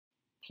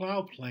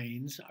Plow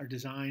planes are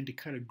designed to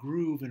cut a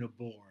groove in a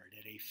board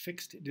at a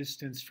fixed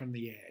distance from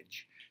the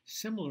edge,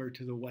 similar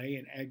to the way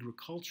an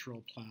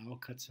agricultural plow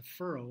cuts a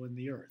furrow in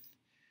the earth.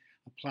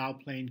 A plow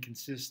plane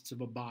consists of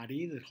a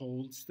body that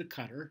holds the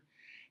cutter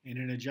and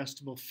an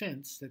adjustable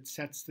fence that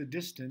sets the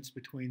distance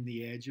between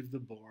the edge of the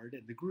board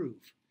and the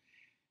groove.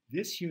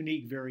 This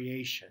unique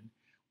variation,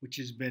 which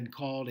has been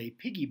called a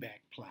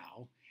piggy-back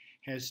plow,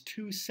 has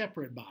two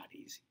separate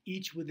bodies,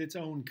 each with its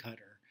own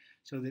cutter,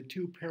 so that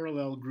two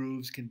parallel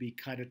grooves can be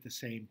cut at the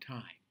same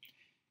time.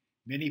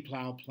 Many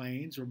plow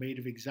planes are made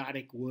of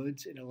exotic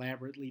woods and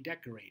elaborately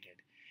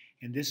decorated,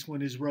 and this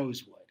one is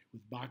rosewood,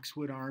 with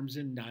boxwood arms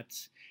and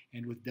nuts,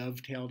 and with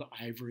dovetailed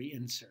ivory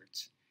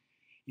inserts.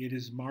 It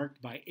is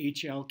marked by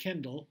H.L.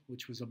 Kendall,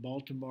 which was a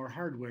Baltimore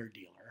hardware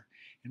dealer,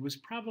 and was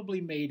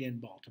probably made in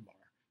Baltimore,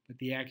 but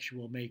the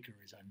actual maker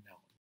is unknown.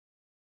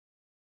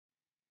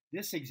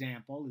 This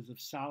example is of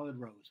solid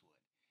rosewood.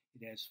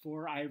 It has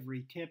 4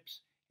 ivory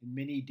tips and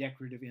many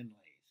decorative inlays.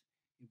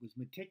 It was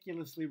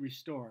meticulously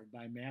restored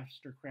by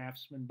master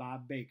craftsman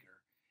Bob Baker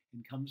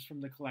and comes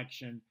from the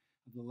collection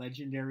of the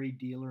legendary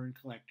dealer and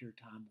collector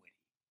Tom Webb.